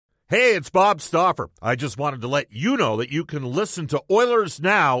Hey, it's Bob Stauffer. I just wanted to let you know that you can listen to Oilers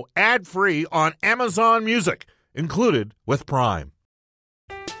Now ad-free on Amazon Music, included with Prime.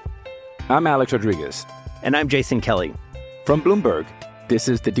 I'm Alex Rodriguez. And I'm Jason Kelly. From Bloomberg, this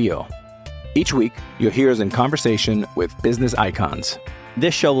is The Deal. Each week, you'll hear us in conversation with business icons.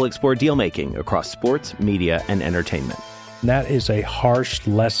 This show will explore deal-making across sports, media, and entertainment. That is a harsh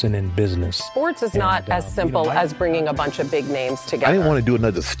lesson in business. Sports is not as simple as bringing a bunch of big names together. I didn't want to do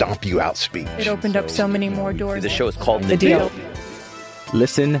another stomp you out speech. It opened up so many more doors. The show is called The Deal.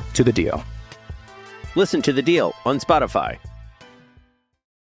 Listen to The Deal. Listen to The Deal on Spotify.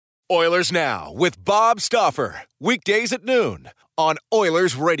 Oilers Now with Bob Stauffer. Weekdays at noon on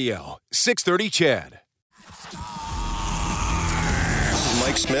Oilers Radio, 630 CHED.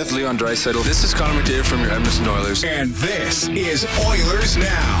 Mike Smith, Leon Draisaitl. This is Connor McDavid from your Edmonton Oilers. And this is Oilers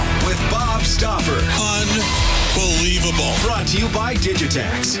Now with Bob Stauffer. Unbelievable. Brought to you by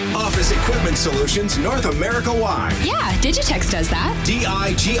Digitex. Office equipment solutions North America wide. Yeah, Digitex does that.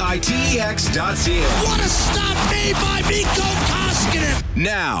 Digitex.ca. What a stop made by Mikko Koskinen.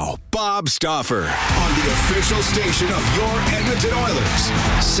 Now, Bob Stauffer on the official station of your Edmonton Oilers.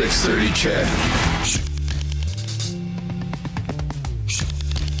 630 CHED.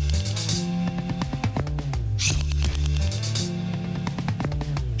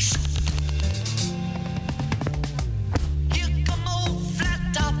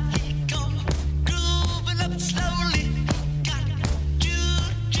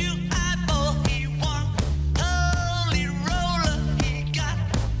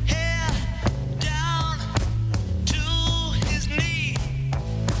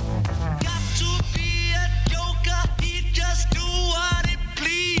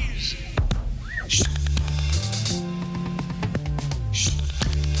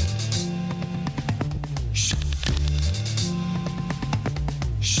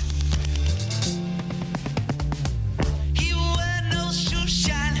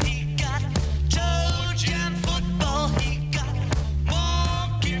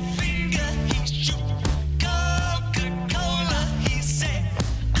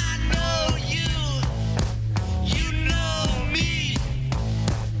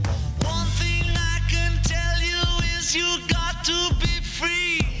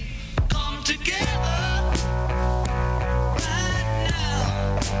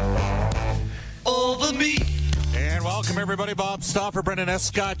 Bob Stauffer, Brendan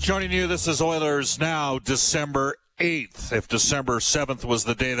Escott joining you. This is Oilers Now, December 8th. If December 7th was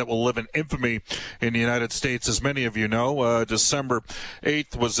the day that will live in infamy in the United States, as many of you know, December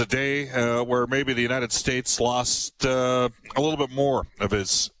 8th was a day where maybe the United States lost a little bit more of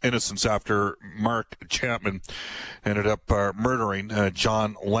its innocence after Mark Chapman ended up murdering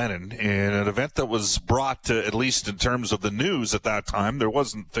John Lennon in an event that was brought to, at least in terms of the news at that time. There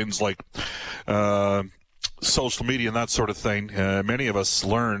wasn't things like social media and that sort of thing. Many of us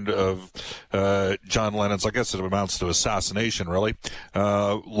learned of John Lennon's, I guess it amounts to assassination, really,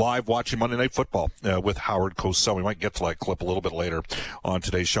 live watching Monday Night Football with Howard Cosell. We might get to that clip a little bit later on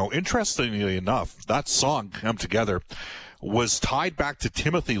today's show. Interestingly enough, that song, Come Together, was tied back to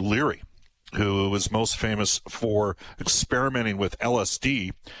Timothy Leary, who was most famous for experimenting with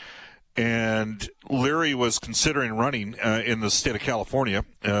LSD. And Leary was considering running in the state of California.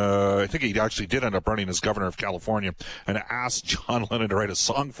 I think he actually did end up running as governor of California, and asked John Lennon to write a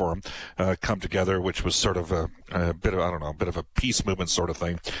song for him, Come Together, which was sort of a bit of, I don't know, a bit of a peace movement sort of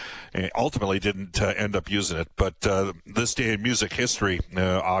thing. And ultimately didn't end up using it. But this day in music history,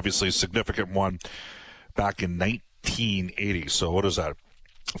 obviously a significant one back in 1980. So what is that?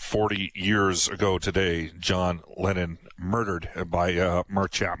 40 years ago today, John Lennon murdered by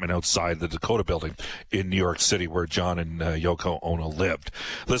Mark Chapman outside the Dakota Building in New York City, where John and Yoko Ono lived.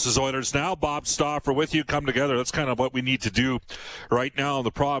 This is Oilers Now. Bob Stauffer with you. Come together. That's kind of what we need to do right now in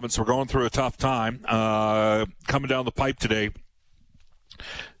the province. We're going through a tough time. Coming down the pipe today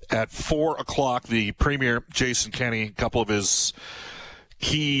at 4 o'clock, the Premier, Jason Kenney, a couple of his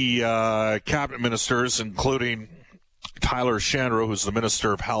key cabinet ministers, including Tyler Shandro, who's the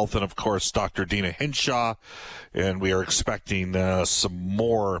Minister of Health, and, of course, Dr. Dina Hinshaw. And we are expecting some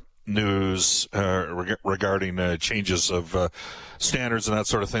more news regarding changes of standards and that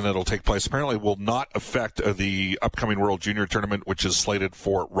sort of thing that will take place. Apparently will not affect the upcoming World Junior Tournament, which is slated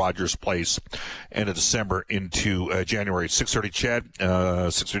for Rogers Place end of December into January. 6:30 CHED,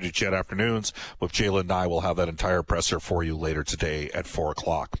 6:30 CHED afternoons with Jaylen Nye. We'll have that entire presser for you later today at 4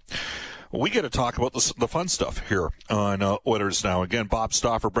 o'clock. we get to talk about the fun stuff here on Oilers Now. Again, Bob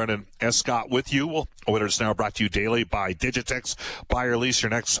Stauffer, Brendan Escott with you. Well, Oilers Now brought to you daily by Digitex. Buy or lease your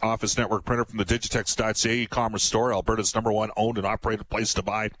next Office Network printer from the Digitex.ca e-commerce store, Alberta's #1 owned and operated place to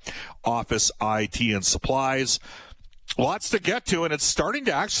buy office, IT, and supplies. Lots to get to, and it's starting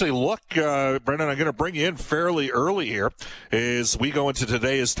to actually look, Brendan, I'm going to bring you in fairly early here as we go into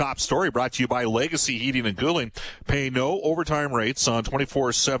today's top story, brought to you by Legacy Heating and Cooling. Pay no overtime rates on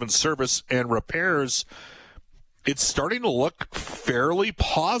 24/7 service and repairs. It's starting to look fairly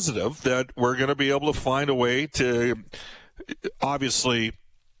positive that we're going to be able to find a way to, obviously,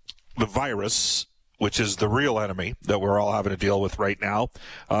 the virus, which is the real enemy that we're all having to deal with right now,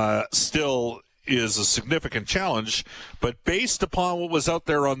 still is a significant challenge, but based upon what was out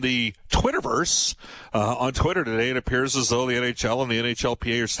there on the Twitterverse, on Twitter today, it appears as though the NHL and the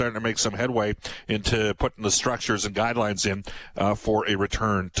NHLPA are starting to make some headway into putting the structures and guidelines in for a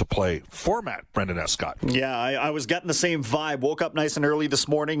return to play format. Brendan Escott. Yeah, I was getting the same vibe. Woke up nice and early this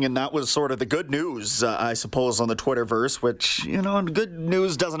morning, and that was sort of the good news, I suppose, on the Twitterverse, which, good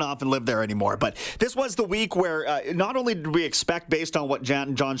news doesn't often live there anymore. But this was the week where not only did we expect, based on what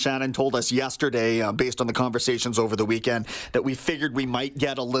John Shannon told us yesterday, based on the conversations over the weekend, that we figured we might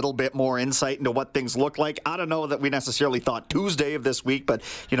get a little bit more insight into what things look like. I don't know that we necessarily thought Tuesday of this week, but,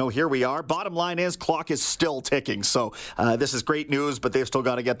 here we are. Bottom line is, clock is still ticking. So this is great news, but they've still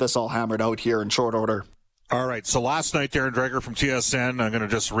got to get this all hammered out here in short order. All right, so last night, Darren Dreger from TSN, I'm going to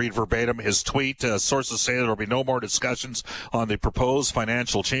just read verbatim his tweet. Sources say there will be no more discussions on the proposed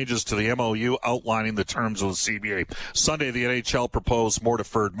financial changes to the MOU outlining the terms of the CBA. Sunday, the NHL proposed more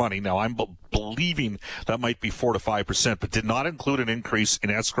deferred money. Now, I'm believing that might be 4 to 5%, but did not include an increase in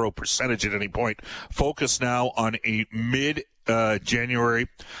escrow percentage at any point. Focus now on a January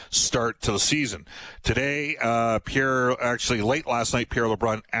start to the season. Today, late last night, Pierre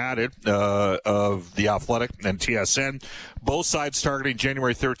LeBrun added of The Athletic and TSN, both sides targeting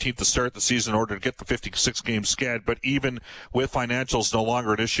January 13th to start the season in order to get the 56-game sched. But even with financials no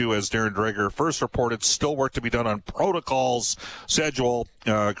longer an issue, as Darren Dreger first reported, still work to be done on protocols, schedule,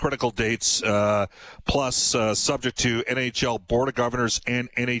 critical dates, plus subject to NHL Board of Governors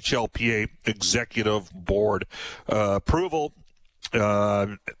and NHLPA Executive Board approval.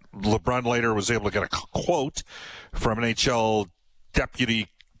 LeBrun later was able to get a quote from NHL Deputy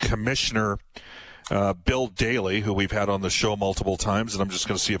Commissioner Bill Daly, who we've had on the show multiple times, and I'm just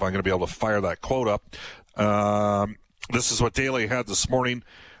going to see if I'm going to be able to fire that quote up. This is what Daly had this morning.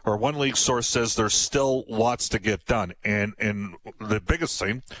 Or one league source says there's still lots to get done, and the biggest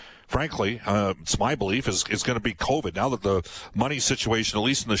thing, frankly, it's my belief, is going to be COVID. Now that the money situation, at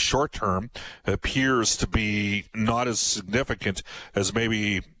least in the short term, appears to be not as significant as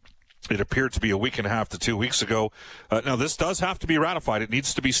maybe it appeared to be a week and a half to 2 weeks ago. Now, this does have to be ratified. It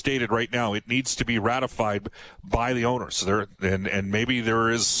needs to be stated right now. It needs to be ratified by the owners. And maybe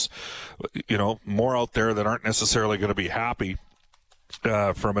there is, more out there that aren't necessarily going to be happy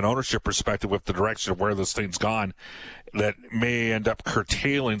from an ownership perspective with the direction of where this thing's gone, that may end up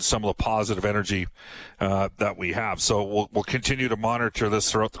curtailing some of the positive energy that we have. So we'll continue to monitor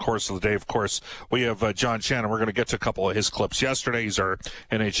this throughout the course of the day. Of course, we have John Shannon. We're going to get to a couple of his clips yesterday. He's our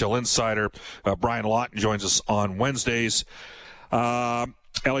NHL insider. Brian Lawton joins us on Wednesdays.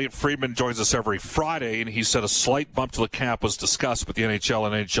 Elliot Friedman joins us every Friday, and he said a slight bump to the cap was discussed, but the NHL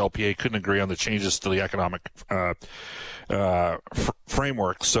and NHLPA couldn't agree on the changes to the economic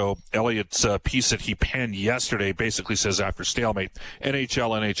framework. So Elliot's piece that he penned yesterday basically says, after stalemate,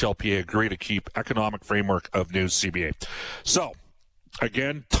 NHL and NHLPA agree to keep economic framework of new CBA. So,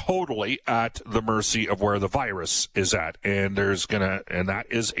 again, totally at the mercy of where the virus is at, and that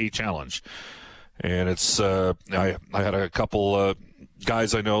is a challenge. And it's I had a couple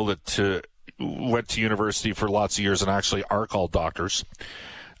guys I know that went to university for lots of years and actually are called doctors,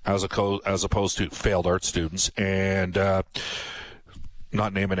 as opposed to failed art students, and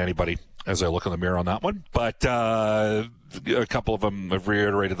not naming anybody as I look in the mirror on that one, but a couple of them have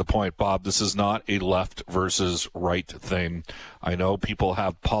reiterated the point, Bob, this is not a left versus right thing. I know people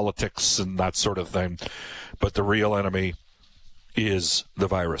have politics and that sort of thing, but the real enemy is the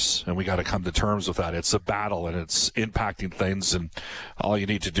virus, and we got to come to terms with that. It's a battle, and it's impacting things, and all you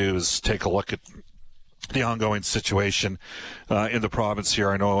need to do is take a look at the ongoing situation in the province here.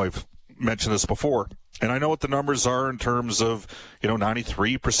 I know I've mentioned this before, and I know what the numbers are in terms of,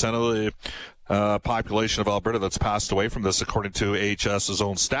 93% of the population of Alberta that's passed away from this, according to AHS's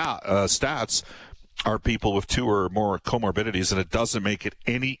own stats, are people with 2 or more comorbidities, and it doesn't make it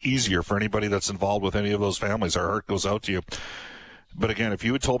any easier for anybody that's involved with any of those families. Our heart goes out to you. But again, if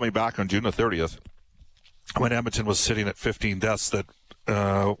you had told me back on June the 30th, when Edmonton was sitting at 15 deaths, that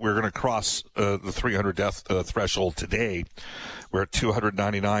we're going to cross the 300 death threshold today. We're at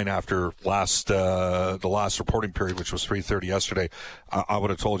 299 after the last reporting period, which was 3:30 yesterday. I would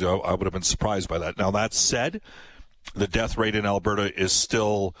have told you I would have been surprised by that. Now, that said, the death rate in Alberta is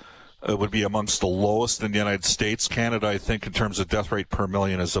still would be amongst the lowest in the United States. Canada, I think, in terms of death rate per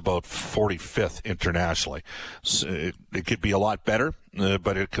million, is about 45th internationally. So it could be a lot better,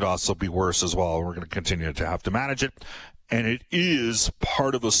 but it could also be worse as well. We're going to continue to have to manage it. And it is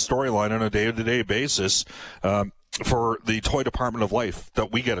part of the storyline on a day-to-day basis for the toy department of life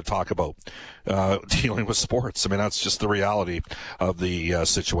that we get to talk about dealing with sports. I mean, that's just the reality of the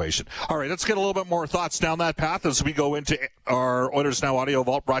situation. All right, let's get a little bit more thoughts down that path as we go into our Oilers Now Audio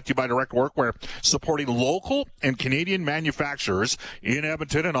Vault, brought to you by Direct Workwear, supporting local and Canadian manufacturers in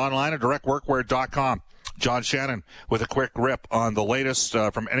Edmonton and online at directworkwear.com. John Shannon with a quick rip on the latest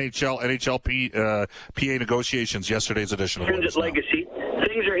from NHLPA negotiations, yesterday's edition of Transit Legacy.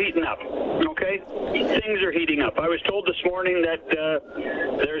 Things are heating up, okay? Things are heating up. I was told this morning that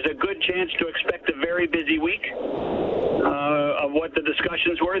there's a good chance to expect a very busy week of what the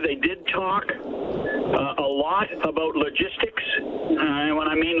discussions were. They did talk a lot about logistics. And when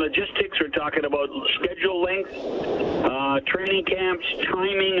I mean logistics, we're talking about schedule length, training camps,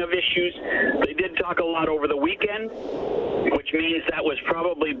 timing of issues. They did talk a lot over the weekend, which means that was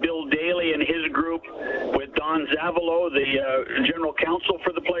probably Bill Daly and his group with Don Zavalo, the general counsel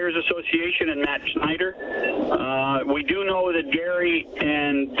for the Players Association, and Matt Schneider. We do know that Gary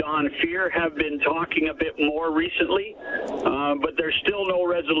and Don Fear have been talking a bit more recently, but there's still no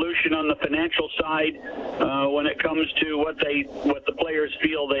resolution on the financial side when it comes to what the players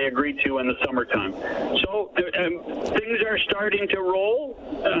feel they agreed to in the summertime. So things are starting to roll.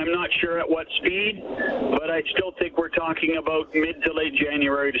 I'm not sure at what speed, but I still think we're talking about mid to late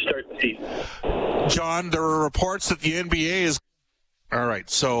January to start the season. John, there are reports that the NBA is... All right,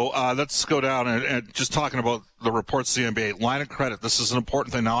 so let's go down and just talking about the reports of the NBA. Line of credit, this is an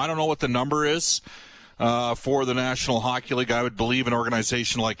important thing. Now, I don't know what the number is for the National Hockey League. I would believe an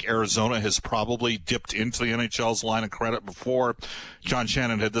organization like Arizona has probably dipped into the NHL's line of credit before. John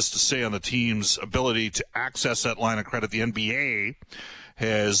Shannon had this to say on the team's ability to access that line of credit. The NBA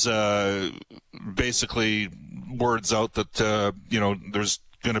has basically words out that, there's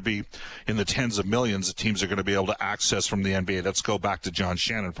going to be in the tens of millions of teams are going to be able to access from the NBA. Let's go back to John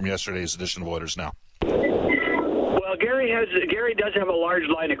Shannon from yesterday's edition of Oilers Now. Well, Gary does have a large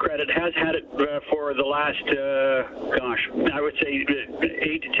line of credit, has had it for the last, I would say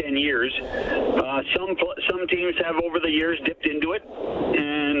 8 to 10 years. Some teams have over the years dipped into it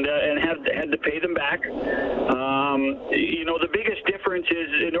and have had to pay them back. The biggest difference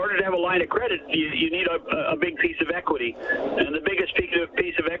is in order to have a line of credit, you need a big piece of equity. And the biggest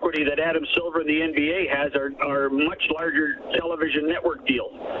piece of equity that Adam Silver and the NBA has are much larger television network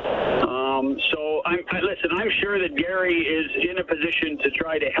deals. So I'm sure that Gary is in a position to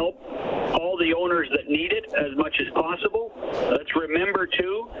try to help all the owners that need it as much as possible. Let's remember,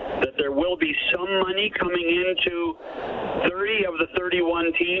 too, that there will be some money coming into 30 of the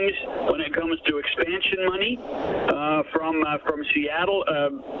 31 teams when it comes to expansion money from Seattle,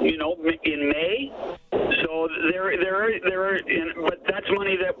 in May. So but that's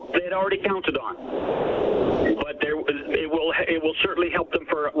money that they'd already counted on. But it will certainly help them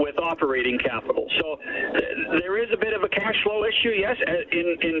with operating capital. So there is a bit of a cash flow issue, yes,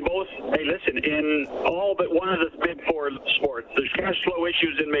 in both. Hey, listen, in all but one of the big four sports, there's cash flow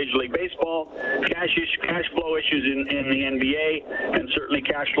issues in Major League Baseball, cash flow issues in the NBA, and certainly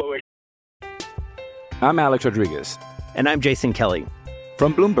cash flow issues. I'm Alex Rodriguez. And I'm Jason Kelly.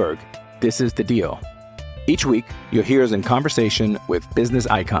 From Bloomberg, this is The Deal. Each week, you'll hear us in conversation with business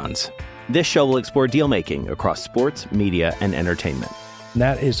icons. This show will explore deal-making across sports, media, and entertainment.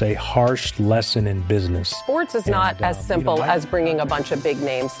 That is a harsh lesson in business. Sports is not as simple as bringing a bunch of big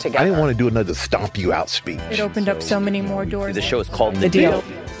names together. I didn't want to do another stomp you out speech. It opened up so many more doors. The show is called The Deal.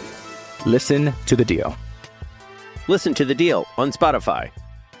 Listen to The Deal. Listen to The Deal on Spotify.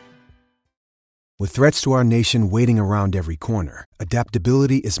 With threats to our nation waiting around every corner,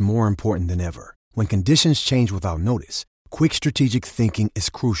 adaptability is more important than ever. When conditions change without notice, quick strategic thinking is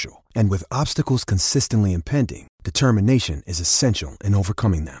crucial. And with obstacles consistently impending, determination is essential in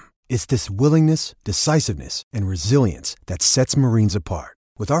overcoming them. It's this willingness, decisiveness, and resilience that sets Marines apart.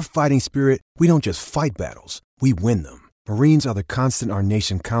 With our fighting spirit, we don't just fight battles, we win them. Marines are the constant our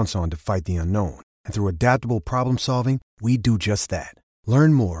nation counts on to fight the unknown. And through adaptable problem solving, we do just that.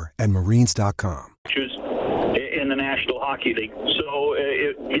 Learn more at Marines.com. In the National Hockey League. So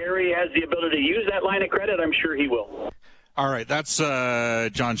if Gary has the ability to use that line of credit, I'm sure he will. All right, that's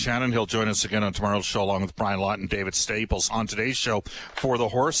John Shannon. He'll join us again on tomorrow's show along with Brian Lott and David Staples. On today's show, for the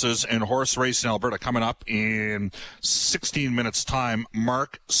horses and horse racing in Alberta, coming up in 16 minutes' time,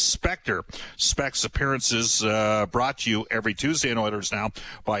 Mark Spector. Spec's appearances brought to you every Tuesday in Oilers Now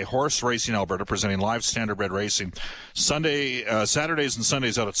by Horse Racing Alberta, presenting live standardbred racing. Saturdays and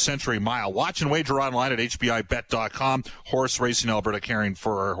Sundays out at Century Mile. Watch and wager online at HBIBet.com. Horse Racing Alberta, caring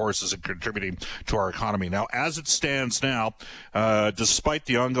for our horses and contributing to our economy. Now, as it stands now, despite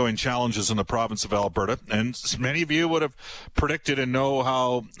the ongoing challenges in the province of Alberta, and many of you would have predicted and know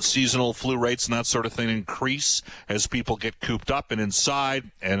how seasonal flu rates and that sort of thing increase as people get cooped up and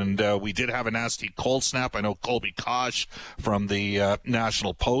inside, and we did have a nasty cold snap. I know Colby Kosh from the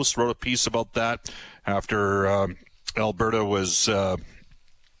National Post wrote a piece about that after Alberta was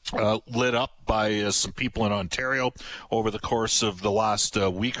lit up by some people in Ontario over the course of the last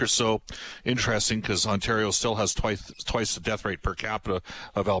week or so. Interesting, because Ontario still has twice the death rate per capita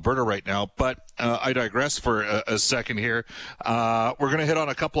of Alberta right now. But I digress for a second here. We're going to hit on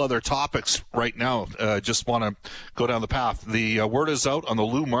a couple other topics right now. Just want to go down the path. The word is out on the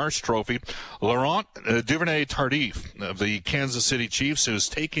Lou Marsh Trophy. Laurent Duvernay-Tardif of the Kansas City Chiefs, who's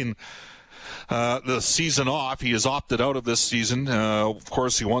taking the season off. He has opted out of this season. Of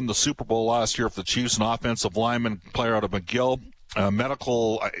course, he won the Super Bowl last year for the Chiefs, an offensive lineman, player out of McGill.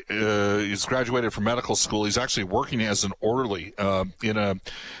 He's graduated from medical school. He's actually working as an orderly in a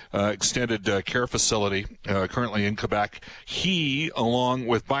extended care facility currently in Quebec. He, along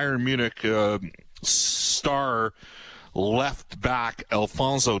with Bayern Munich star left back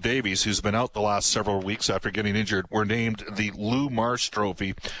Alphonso Davies, who's been out the last several weeks after getting injured, were named the Lou Marsh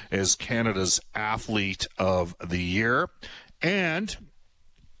Trophy as Canada's Athlete of the Year. And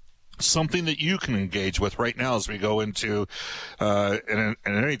something that you can engage with right now as we go into, and at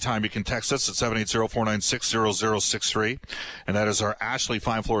any time you can text us at 780-496-0063, and that is our Ashley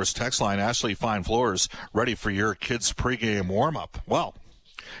Fine Floors text line. Ashley Fine Floors, ready for your kids' pregame warm-up. Well,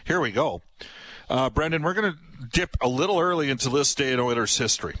 here we go. Brendan, we're going to dip a little early into this day in Oilers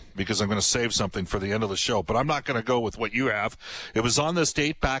history because I'm going to save something for the end of the show, but I'm not going to go with what you have. It was on this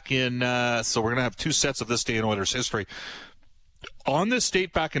date back in, so we're going to have two sets of this day in Oilers history. On this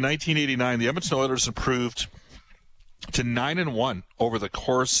date back in 1989, the Edmonton Oilers improved to 9-1 over the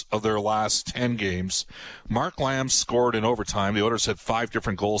course of their last 10 games. Mark Lamb scored in overtime. The Oilers had 5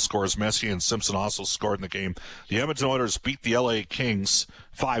 different goal scorers. Messier and Simpson also scored in the game. The Edmonton Oilers beat the LA Kings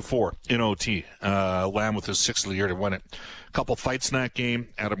 5-4 in OT. Lamb with his 6th of the year to win it. A couple fights in that game.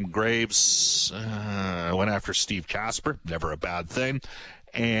 Adam Graves went after Steve Casper. Never a bad thing.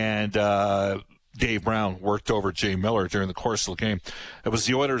 And Dave Brown worked over Jay Miller during the course of the game. It was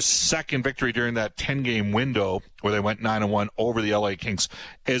the Oilers' second victory during that 10-game window where they went 9-1 over the LA Kings.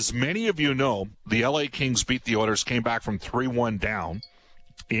 As many of you know, the LA Kings beat the Oilers, came back from 3-1 down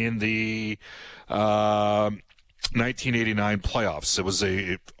in the 1989 playoffs. It was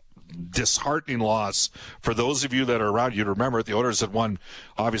a disheartening loss for those of you that are around. You remember it. The Oilers had won,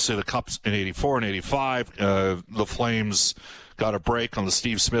 obviously, the Cups in 84 and 85. The Flames got a break on the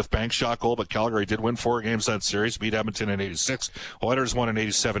Steve Smith bank shot goal, but Calgary did win 4 games that series, beat Edmonton in 86. Oilers won in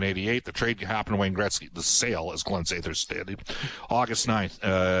 87-88. The trade happened to Wayne Gretzky, the sale, as Glenn Sather stated, August 9th,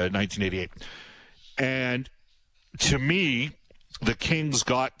 1988. And to me, the Kings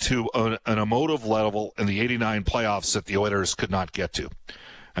got to an emotive level in the 89 playoffs that the Oilers could not get to.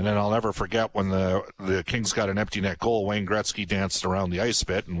 And then I'll never forget when the Kings got an empty net goal, Wayne Gretzky danced around the ice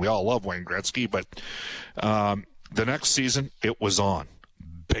bit, and we all love Wayne Gretzky, but the next season, it was on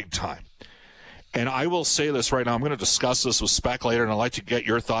big time. And I will say this right now. I'm going to discuss this with Spec later, and I'd like to get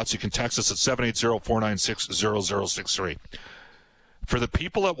your thoughts. You can text us at 780-496-0063. For the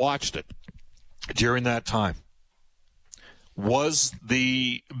people that watched it during that time, was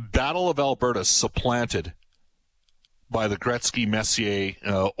the Battle of Alberta supplanted by the Gretzky-Messier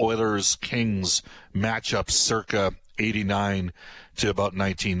Oilers-Kings matchup circa 89 to about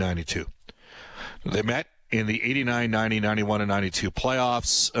 1992? They met in the 89, 90, 91, and 92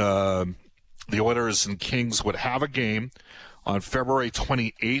 playoffs. The Oilers and Kings would have a game on February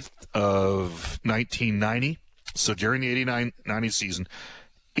 28th of 1990. So during the 89-90 season,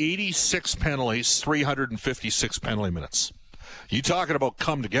 86 penalties, 356 penalty minutes. You talking about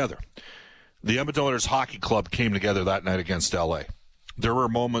come together. The Edmonton Oilers Hockey Club came together that night against L.A. There were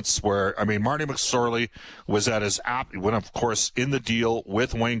moments where, Marty McSorley was at his app. He went, of course, in the deal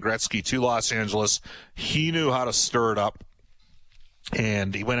with Wayne Gretzky to Los Angeles. He knew how to stir it up,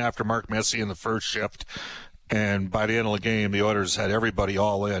 and he went after Mark Messier in the first shift. And by the end of the game, the Oilers had everybody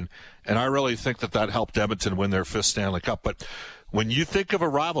all in. And I really think that helped Edmonton win their 5th Stanley Cup. But when you think of a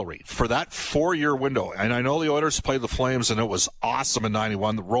rivalry for that 4-year window, and I know the Oilers played the Flames, and it was awesome in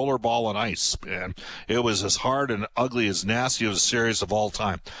 91, the rollerball on ice, and it was as hard and ugly, as nasty of a series of all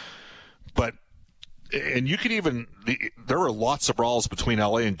time. But, and you could even, there were lots of brawls between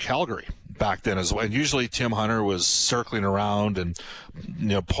LA and Calgary back then as well. And usually Tim Hunter was circling around and,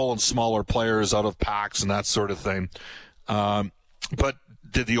 pulling smaller players out of packs and that sort of thing. But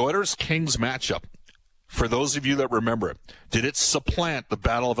did the Oilers-Kings matchup, for those of you that remember it, did it supplant the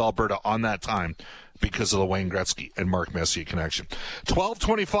Battle of Alberta on that time because of the Wayne Gretzky and Mark Messier connection?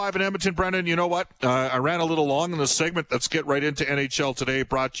 12:25 in Edmonton. Brendan, you know what? I ran a little long in this segment. Let's get right into NHL Today,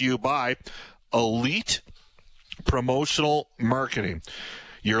 brought to you by Elite Promotional Marketing.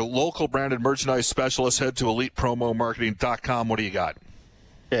 Your local branded merchandise specialist. Head to elitepromomarketing.com. What do you got?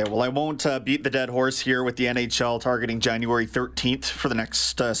 Yeah, well, I won't beat the dead horse here with the NHL targeting January 13th for the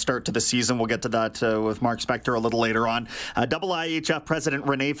next start to the season. We'll get to that with Mark Spector a little later on. IIHF President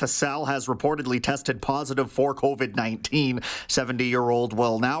Renee Fassel has reportedly tested positive for COVID-19. 70-year-old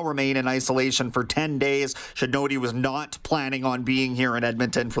will now remain in isolation for 10 days. Should note he was not planning on being here in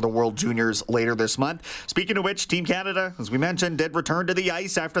Edmonton for the World Juniors later this month. Speaking of which, Team Canada, as we mentioned, did return to the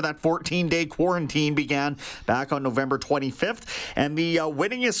ice after that 14-day quarantine began back on November 25th. And the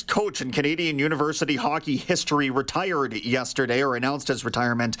winningest coach in Canadian university hockey history retired yesterday, or announced his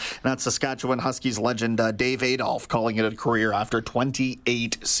retirement. And that's Saskatchewan Huskies legend Dave Adolph, calling it a career after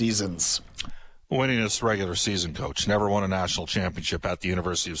 28 seasons. Winningest regular season coach. Never won a national championship at the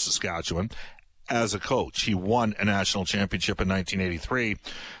University of Saskatchewan. As a coach, he won a national championship in 1983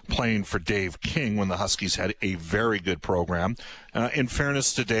 playing for Dave King when the Huskies had a very good program. In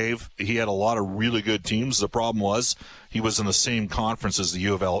fairness to Dave, he had a lot of really good teams. The problem was he was in the same conference as the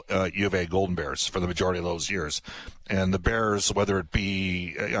U of A Golden Bears for the majority of those years. And the Bears, whether it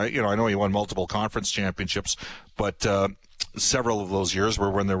be, I know he won multiple conference championships, but several of those years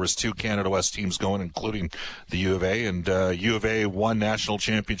were when there was 2 Canada West teams going, including the U of A. And U of A won national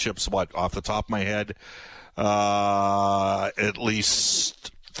championships, off the top of my head, at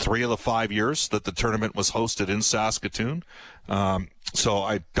least 3 of the 5 years that the tournament was hosted in Saskatoon. So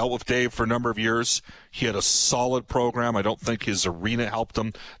I dealt with Dave for a number of years. He had a solid program. I don't think his arena helped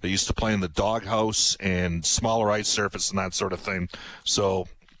him. They used to play in the doghouse and smaller ice surface and that sort of thing. So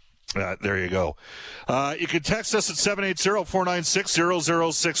there you go. You can text us at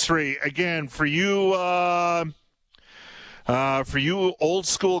 780-496-0063. Again, for you old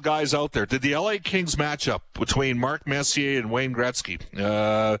school guys out there, did the LA Kings matchup between Mark Messier and Wayne Gretzky,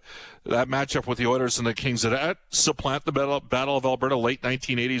 that matchup with the Oilers and the Kings, did that supplant the Battle of Alberta late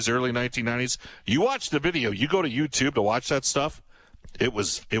 1980s, early 1990s? You watch the video. You go to YouTube to watch that stuff. It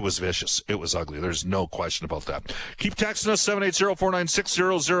was vicious. It was ugly. There's no question about that. Keep texting us,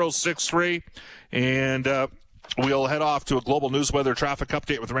 780-496-0063. And we'll head off to a global news weather traffic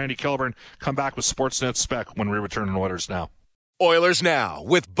update with Randy Kilburn. Come back with Sportsnet Spec when we return on Oilers Now. Oilers Now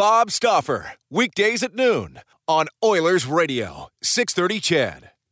with Bob Stauffer. Weekdays at noon on Oilers Radio, 630 CHED.